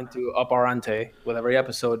 We're trying to up our ante with every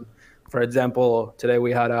episode. For example, today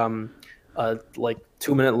we had like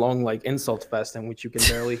 2-minute long like insult fest in which you can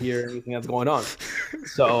barely hear anything that's going on.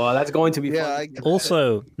 So that's going to be Yeah, fun.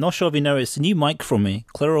 Also, not sure if you noticed, a new mic from me.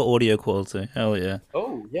 Clearer audio quality. Hell yeah.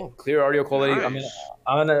 Oh yeah, clear audio quality. I mean,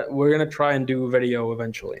 Nice. we're gonna try and do video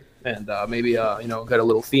eventually, and maybe get a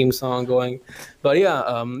little theme song going. But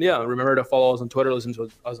remember to follow us on Twitter, listen to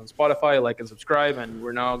us on Spotify, like and subscribe. And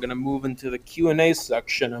we're now gonna move into the Q&A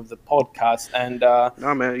section of the podcast. And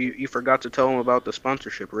No, man, you forgot to tell them about the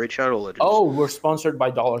sponsorship, Raid Shadow Legends. oh, we're sponsored by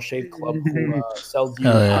Dollar Shave Club, who sells you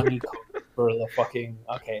Hell yeah. honeycomb for the fucking.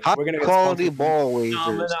 Okay, High we're gonna get quality sponsored. ball No,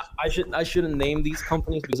 man, wagers. I shouldn't name these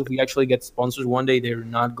companies because if we actually get sponsors one day, they're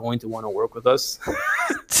not going to want to work with us.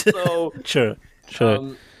 So Sure.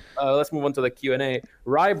 let's move on to the Q&A.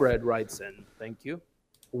 Rye Bread writes in. Thank you.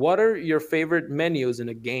 what are your favorite menus in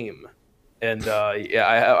a game? And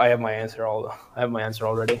yeah, I have my answer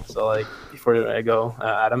already. So like before I go,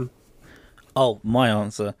 Adam. Oh, my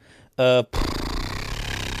answer.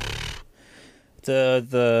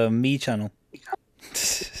 The Me channel.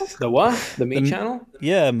 The what? The Me The- channel?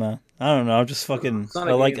 Yeah, man. I don't know. I'm just fucking. It's not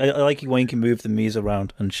I a like. game. I like when you can move the Mii's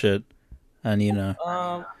around and shit, and you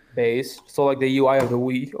know. Base. So like the UI of the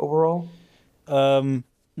Wii overall.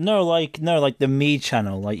 No, like the Me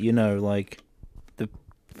channel, like you know, like the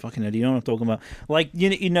fucking. Do you know what I'm talking about? Like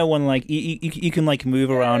you know when like you can like move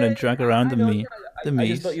around and drag around the Me. The I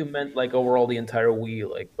just Mii's. thought you meant like overall the entire Wii,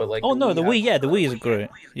 like, but like. Oh no, the Wii. has, Yeah, the Wii is great.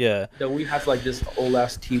 Yeah. The Wii has like this old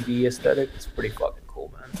ass TV aesthetic. It's pretty fucking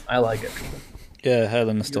cool, man. I like it. Yeah, hella You know what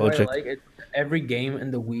I nostalgic. like it. Every game in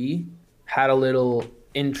the Wii had a little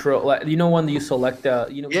intro, like you know when you select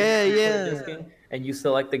you know Yeah, you put a yeah. disc in and you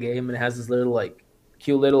select the game and it has this little like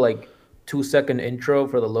cute little like 2-second intro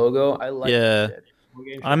for the logo. I like Yeah. that shit. More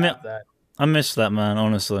games should I mean- have that. I miss that, man.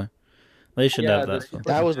 Honestly, they should have that.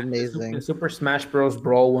 That was The amazing. Super Smash Bros.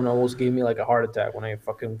 Brawl one almost gave me like a heart attack when I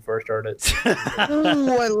fucking first started.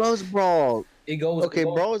 Ooh, I love Brawl. It goes Okay,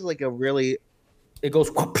 Brawl is like a really. It goes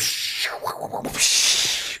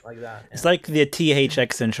like that. It's like the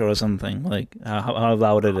THX intro or something. Like how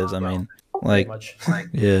loud it is. I mean, like much.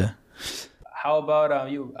 yeah. How about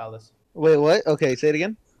you, Alice? Wait, what? Okay, say it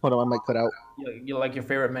again. Hold on, I might cut out. You like your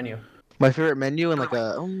favorite menu? My favorite menu and like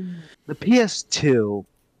the PS2.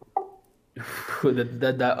 I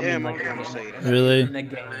Damn, mean, I'm gonna say that. Really? in a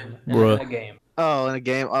game. Bruh. In a game. Oh, in a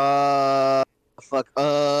game. Fuck.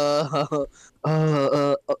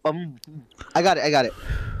 I got it.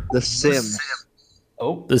 The Sims.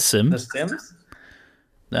 Oh, The Sims. The Sims?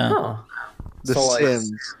 Nah. Huh. The So, like,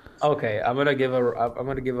 Sims. Okay, I'm gonna give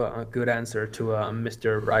a good answer to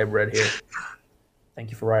Mr. Rybread here.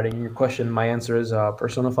 Thank you for writing your question. My answer is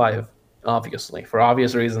Persona 5, obviously, for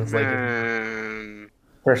obvious reasons. Like Man.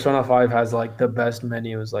 Persona 5 has like the best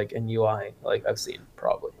menus like in UI like I've seen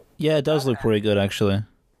probably. Yeah, it does look pretty good actually.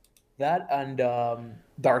 That and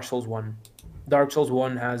Dark Souls 1. Dark Souls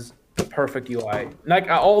 1 has the perfect UI. Like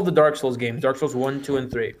all the Dark Souls games, Dark Souls 1, 2,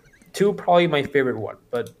 and 3. 2 probably my favorite one,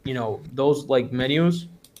 but you know, those like menus,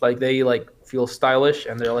 like they like feel stylish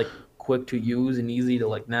and they're like quick to use and easy to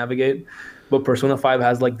like navigate. But Persona 5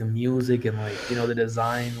 has like the music and like, you know, the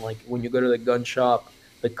design, like when you go to the gun shop,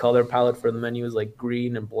 the color palette for the menu is like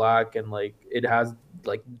green and black and like it has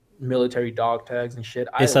like military dog tags and shit.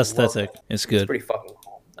 It's love aesthetic. that. It's It's good. pretty fucking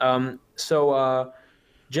cool. So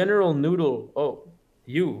General Noodle,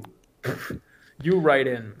 you you write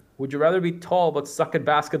in. Would you rather be tall but suck at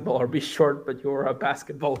basketball or be short but you're a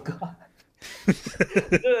basketball god?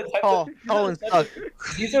 Tall and suck.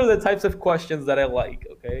 These are the types of questions that I like,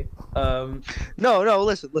 okay? No,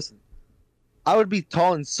 listen. I would be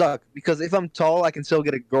tall and suck because if I'm tall, I can still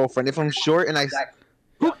get a girlfriend. If I'm short and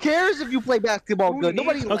who cares if you play basketball good?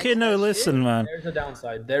 Nobody. Okay, likes no, that listen, shit. man. There's a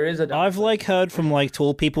downside. There is a downside. I've like heard from like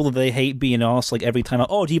tall people that they hate being asked like every time. Like,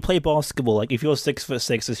 oh, do you play basketball? Like if you're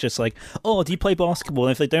 6'6", it's just like, oh, do you play basketball?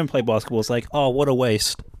 And if they don't play basketball, it's like, oh, what a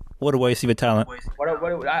waste. What a waste of your talent.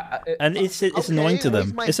 And it's annoying to them.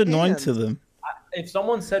 raise my It's annoying hand. to them. If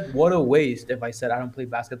someone said what a waste, if I said I don't play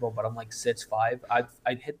basketball but I'm like 6'5",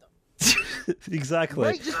 I'd hit them. Exactly.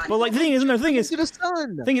 Right, just But like the thing is, to the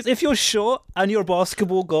sun. if you're short and you're a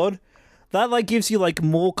basketball god, that like gives you like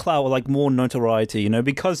more clout, like more notoriety, you know,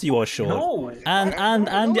 because you are short. No.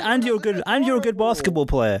 And you're good you're a good basketball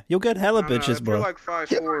player. You'll get hella If you're bitches, bro. like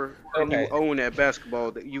 5'4" and Okay. you own that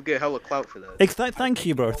basketball, you get hella clout for that. Thank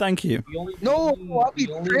you, bro. Thank you. No, I'll be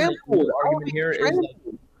trampled. I'll be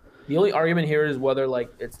trampled. The only argument here is whether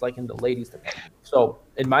like it's like in the ladies department. So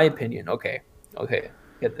in my opinion, okay,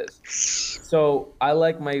 get this. So I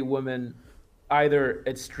like my women either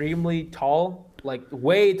extremely tall, like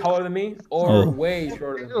way taller than me, or Oh. way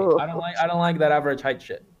shorter than me. I don't like that average height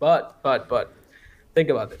shit. But think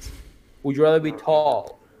about this. Would you rather be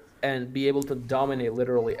tall and be able to dominate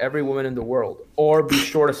literally every woman in the world, or be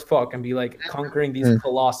short as fuck and be like conquering these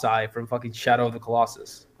colossi from fucking Shadow of the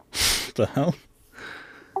Colossus? What the hell?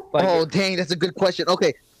 Like, Oh dang, that's a good question.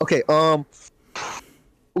 Okay.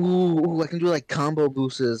 Ooh, I can do like combo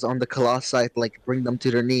boosts on the Colossi, like bring them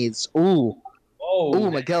to their knees. Ooh,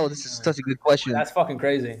 Miguel, this is such a good question. That's fucking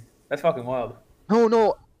crazy. That's fucking wild.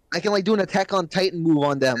 No, I can like do an Attack on Titan move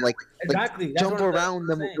on them, like Exactly. That's jump what I'm around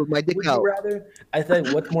them saying. with my dick Would out. you rather? I think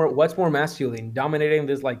what's more masculine, dominating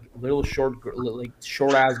this like little short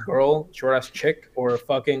ass girl, short ass chick, or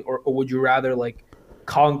would you rather like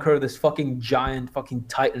conquer this fucking giant fucking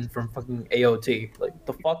Titan from fucking AOT? Like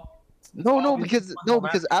the fuck?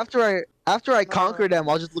 Because after I conquer them,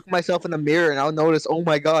 I'll just look myself in the mirror and I'll notice, oh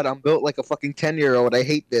my god, I'm built like a fucking 10-year-old. I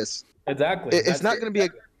hate this. Exactly. It's not gonna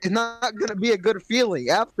be a good feeling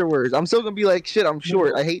afterwards. I'm still gonna be like, shit, I'm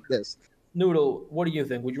short. I hate this. Noodle, what do you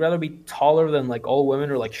think? Would you rather be taller than like all women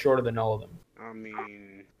or like shorter than all of them? I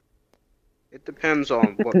mean, it depends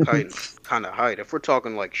on what kind of height. If we're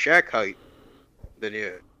talking like Shaq height, then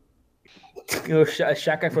yeah. You know,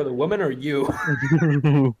 Shaq guy for the women or you?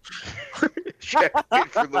 Shaq height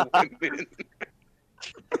for the women.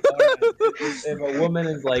 If a woman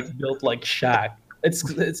is like built like Shaq,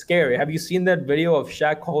 it's scary. Have you seen that video of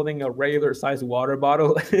Shaq holding a regular sized water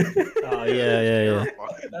bottle? Oh yeah.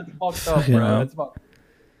 That's fucked up, bro.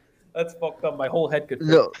 That's fucked up. My whole head could.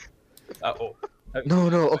 No. Uh-oh.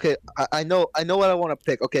 No. Okay, I know what I want to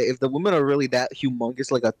pick. Okay, if the women are really that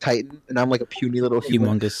humongous, like a titan, and I'm like a puny little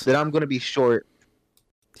human, Humongous. then I'm gonna be short.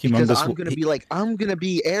 Because I'm gonna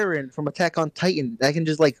be Aaron from Attack on Titan. I can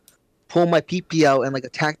just like pull my pee out and like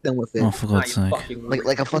attack them with it. Oh, for God's sake!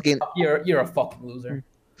 Like a fucking. You're a fucking loser.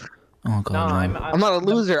 Oh God! No, No. I'm not a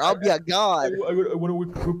loser. I'll be a god. I want to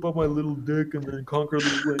whip up my little dick and then conquer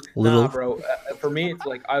the world. Little. Nah, bro. For me, it's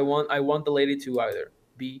like I want the lady to either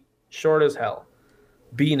be short as hell.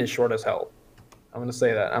 Being is short as hell. I'm gonna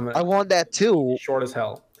say that. I want that too. Short as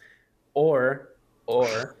hell, or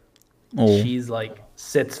she's like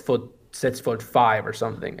 6'5" or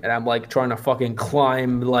something, and I'm like trying to fucking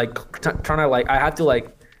climb, like trying to like I have to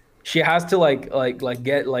like, she has to like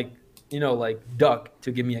get like like duck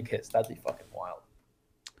to give me a kiss. That'd be fucking wild.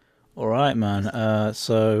 All right, man.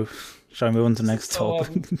 So, shall we move on to the next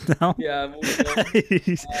topic now? Yeah.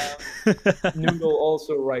 Noodle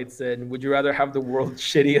also writes in, would you rather have the world's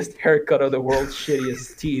shittiest haircut or the world's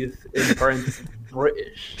shittiest teeth? In parentheses,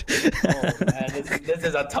 British. Oh man, this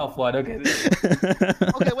is a tough one. Okay.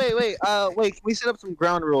 Okay, wait. Can we set up some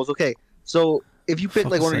ground rules? Okay, so if you pick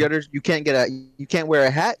like one of the others, you can't wear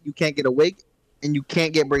a hat, you can't get a wig, and you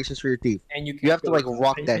can't get braces for your teeth. And you have to like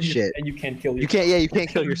rock that shit. And you can't kill yourself. You can't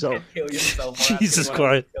kill yourself. You can't kill yourself. Jesus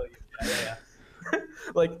Christ. Yeah.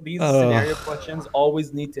 Like these scenario questions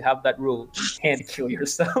always need to have that rule. You can't kill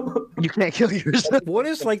yourself. You can't kill yourself. What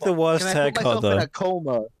is like the worst haircut though? In a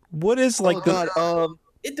coma. What is like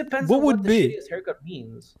It depends what on would what the be? shittiest haircut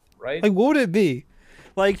means, right? Like what would it be?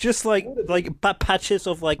 Like just like patches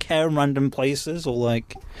of like hair in random places, or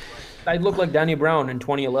like I look like Danny Brown in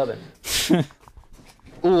 2011.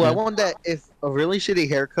 Ooh, I want that. If a really shitty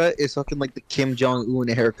haircut is fucking like the Kim Jong-un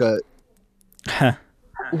haircut.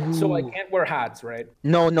 So I can't wear hats, right?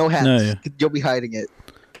 No hats. No. You'll be hiding it.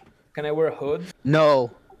 Can I wear a hood?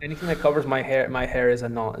 No. Anything that covers my hair is a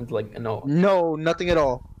no. It's like a no. No, nothing at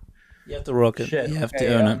all. you have to rock it. Shit. You have to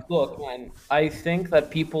earn it. Look, man, I think that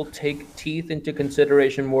people take teeth into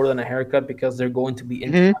consideration more than a haircut because they're going to be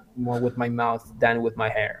interacting more with my mouth than with my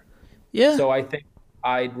hair. Yeah. So I think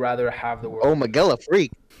I'd rather have the world. Oh, Miguel, a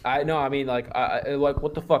freak. I know. I mean, like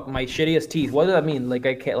what the fuck? My shittiest teeth. What does that mean? Like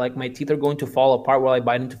I can't. Like my teeth are going to fall apart while I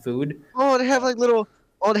bite into food. Oh, they have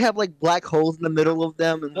like black holes in the middle of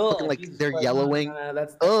them, and fucking like they're yellowing.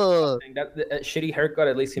 That's Ugh. that shitty haircut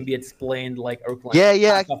at least can be explained like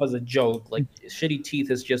Yeah. off as a joke. Like shitty teeth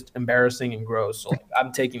is just embarrassing and gross. So like,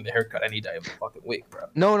 I'm taking the haircut any day of the fucking week, bro.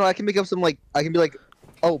 No, I can make up some like I can be like,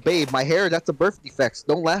 oh babe, my hair, that's a birth defect.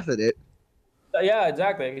 Don't laugh at it. Yeah,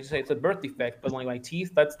 exactly. I can just say it's a birth defect, but like my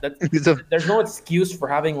teeth, that's there's no excuse for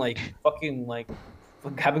having like fucking like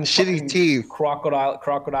having shitty teeth,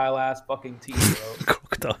 crocodile ass fucking teeth, bro.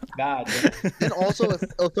 Crocodile. God. And also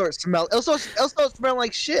it'll start smelling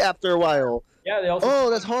like shit after a while. Yeah, they also. Oh,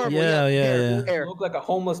 that's horrible. Yeah. You look like a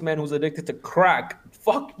homeless man who's addicted to crack.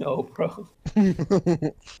 Fuck no, bro.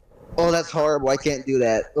 Oh, that's horrible. I can't do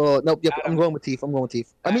that. Oh nope. Yep, I'm going with teeth.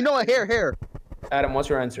 I mean, no, hair. Adam, what's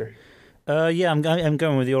your answer? Yeah, I'm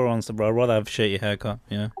going with your answer, bro. I'd rather have a shitty haircut.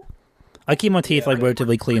 Yeah, I keep my teeth like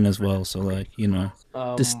relatively clean as well, so like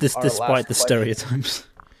despite the stereotypes.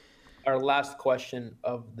 Our last question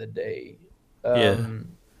of the day.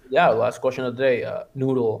 Last question of the day.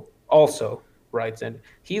 Noodle also writes in.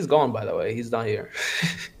 He's gone, by the way. He's not here.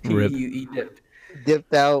 he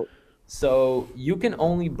dipped out. So you can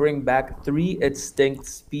only bring back 3 extinct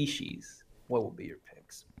species. What would be your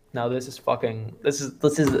picks? Now this is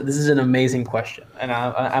an amazing question, and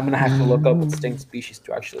I'm gonna have to look up extinct species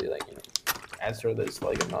to actually answer this.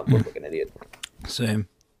 Like I'm not look like an idiot. Same.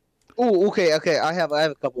 Oh, okay. I have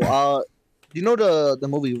a couple. You know the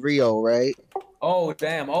movie Rio, right? Oh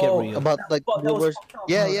damn! Oh, about like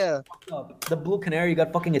yeah. The blue canary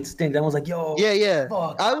got fucking extinct. I was like, yo. Yeah.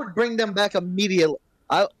 Fuck. I would bring them back immediately.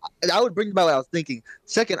 I would bring back what I was thinking.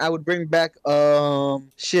 Second, I would bring back what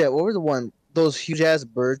was the one? those huge ass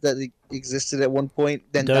birds that existed at one point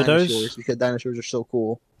than Dodos? dinosaurs because dinosaurs are so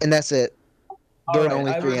cool. And that's it. There are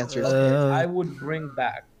only three answers. I would bring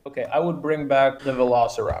back. Okay, I would bring back the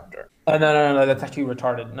Velociraptor. No, that's actually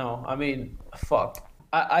retarded. No, I mean, fuck.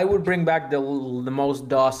 I would bring back the most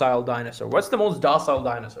docile dinosaur. What's the most docile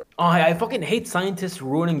dinosaur? Oh, I fucking hate scientists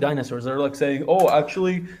ruining dinosaurs. They're like saying, oh,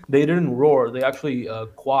 actually, they didn't roar. They actually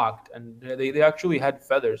quacked, and they actually had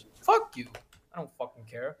feathers. Fuck you. I don't fucking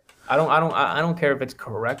care. I don't care if it's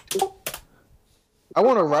correct. I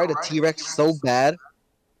want to ride a T-Rex so bad.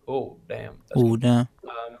 Oh, damn. Oh, no.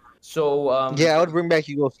 Yeah, I would bring back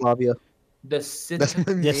Yugoslavia. That's my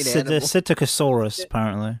main Yes, animal. the Psittacosaurus,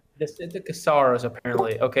 apparently. The Psittacosaurus,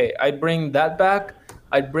 apparently. Okay, I'd bring that back.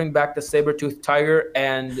 I'd bring back the saber-toothed tiger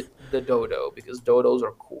and the dodo, because dodos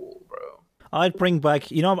are cool, bro. I'd bring back,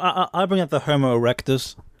 I'd bring up the Homo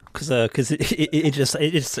erectus, because it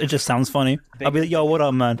just sounds funny. I'd be like, yo, what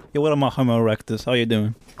up, man? Yo, what up, my Homo erectus? How you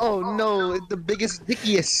doing? Oh no, it's the biggest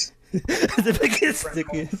dickiest. The biggest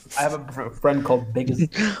stickiest. I have a friend called Biggest.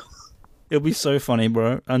 It'll be so funny,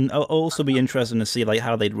 bro. And I'll also be interested to see, like,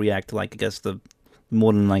 how they'd react to, like, I guess, the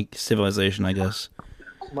modern, like, civilization, I guess.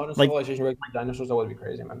 Modern Like- civilization with dinosaurs, that would be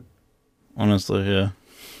crazy, man. Honestly, yeah.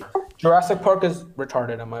 Jurassic Park is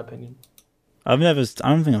retarded, in my opinion. I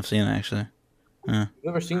don't think I've seen it, actually. Yeah. You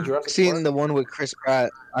ever seen Jurassic I've seen Park? the one with Chris Pratt.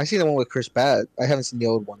 I seen the one with Chris Pratt. I haven't seen the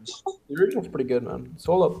old ones. The original's pretty good, man. It's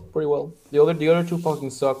all up pretty well. The other two fucking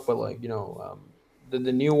suck, but like, the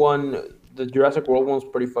new one, the Jurassic World one's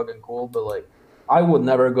pretty fucking cool, but like, I would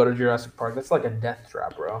never go to Jurassic Park. That's like a death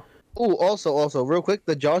trap, bro. Oh, also, real quick,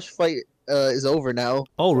 the Josh fight is over now.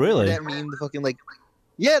 Oh, really? That meme, the fucking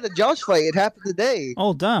yeah, the Josh fight. It happened today.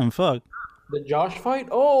 Oh, damn, fuck. The Josh fight?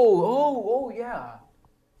 Oh, yeah.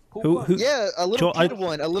 Who? Yeah, a little Jo- kid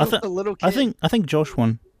won. A I little kid. I think Josh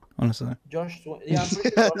won, honestly. Josh? Yeah, I'm pretty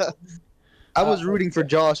sure Josh- I was rooting for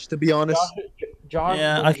Josh, to be honest. Josh,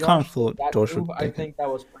 Yeah, when I kind of Josh thought did that Josh move, would I take it. think that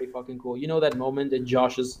was pretty fucking cool. You know that moment in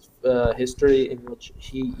Josh's history in which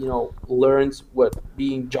he, learns what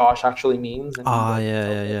being Josh actually means. And Ah, he,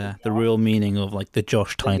 yeah. The real meaning of, like, the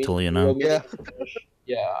Josh title, you know? Yeah.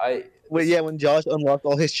 Yeah, When Josh unlocked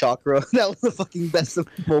all his chakra, that was the fucking best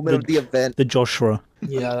moment of the event. The Joshua.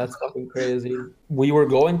 Yeah, that's fucking crazy. We were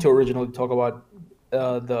going to originally talk about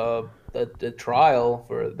the trial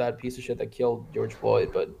for that piece of shit that killed George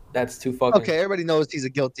Floyd, but that's too fucking. Okay, everybody knows he's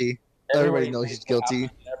guilty. Everybody knows he's guilty.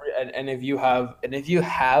 And if you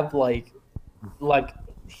have like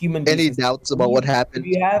human Any decency, doubts about what happened?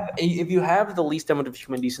 if you have the least amount of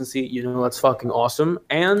human decency, that's fucking awesome.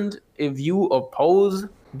 And if you oppose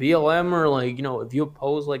BLM or if you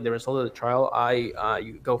oppose the result of the trial,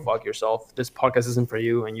 you go fuck yourself. This podcast isn't for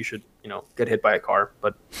you, and you should get hit by a car.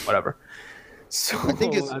 But whatever. So I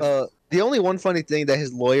think it's the only one funny thing that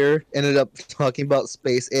his lawyer ended up talking about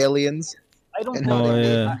space aliens. I don't and know. how Oh,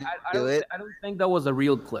 they yeah. I don't think that was a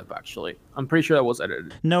real clip. Actually, I'm pretty sure that was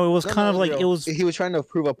edited. No, it was No, kind of no, like, real. it was, He was trying to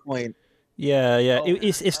prove a point. yeah. Oh.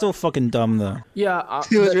 It's still fucking dumb, though. Yeah,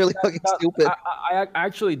 He was really fucking stupid. I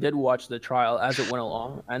actually did watch the trial as it went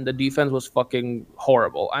along, and the defense was fucking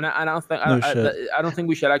horrible. And I don't think No shit. I don't think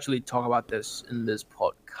we should actually talk about this in this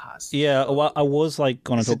podcast. Yeah, well, I was, like,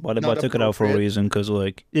 gonna Is talk it about it, but I not took it out for a appropriate? reason, because,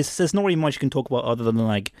 like, there's not really much you can talk about other than,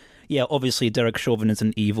 like, yeah, obviously Derek Chauvin is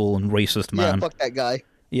an evil and racist man. Yeah, fuck that guy.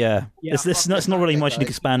 Yeah, Yeah, it's fuck not really that much to guy.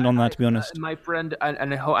 expand on that, to be honest. My friend,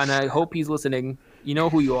 and I hope he's listening. You know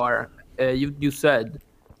who you are. You said.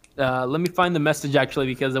 Let me find the message actually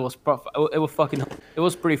because it was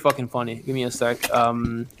pretty fucking funny. Give me a sec.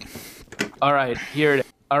 All right, here it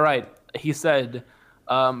is. All right, he said,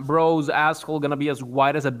 "Bro's asshole gonna be as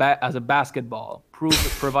wide as a basketball.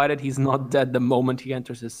 Provided he's not dead the moment he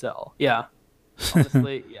enters his cell." Yeah,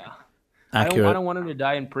 honestly, yeah. I Accurate. don't want him to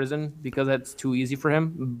die in prison because that's too easy for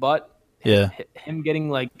him. But Yeah. him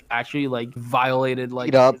getting actually violated,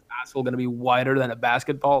 Beat up. his asshole gonna be wider than a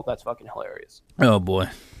basketball. That's fucking hilarious. Oh boy.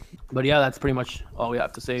 But yeah, that's pretty much all we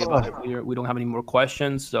have to say about it. We don't have any more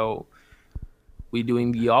questions, so we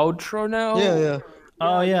doing the outro now. Yeah.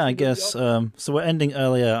 Oh yeah, I guess. So we're ending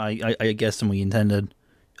earlier, I guess, than we intended.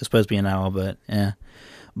 It's supposed to be an hour, but yeah.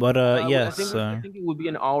 But yes. I think it would be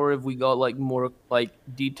an hour if we got more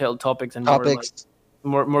detailed topics and Topics.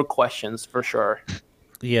 more questions for sure.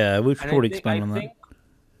 Yeah, we should And probably expand on that.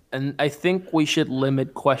 And I think we should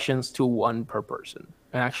limit questions to one per person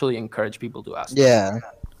and actually encourage people to ask. Yeah.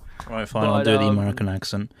 Right, fine. I'll But, do the American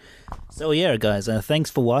accent. So yeah, guys.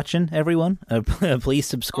 Thanks for watching, everyone. Please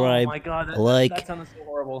subscribe. Oh my god, like, that sounded so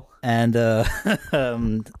horrible. horrible. and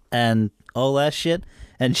and all that shit.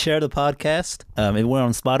 And share the podcast. If we're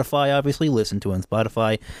on Spotify, obviously, listen to it on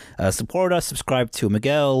Spotify. Support us, subscribe to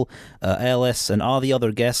Miguel, ALS, and all the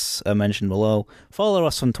other guests mentioned below. Follow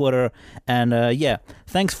us on Twitter. And yeah,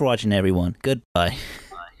 thanks for watching, everyone. Goodbye.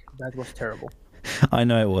 That was terrible. I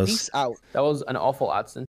know it was. Peace out. That was an awful accent.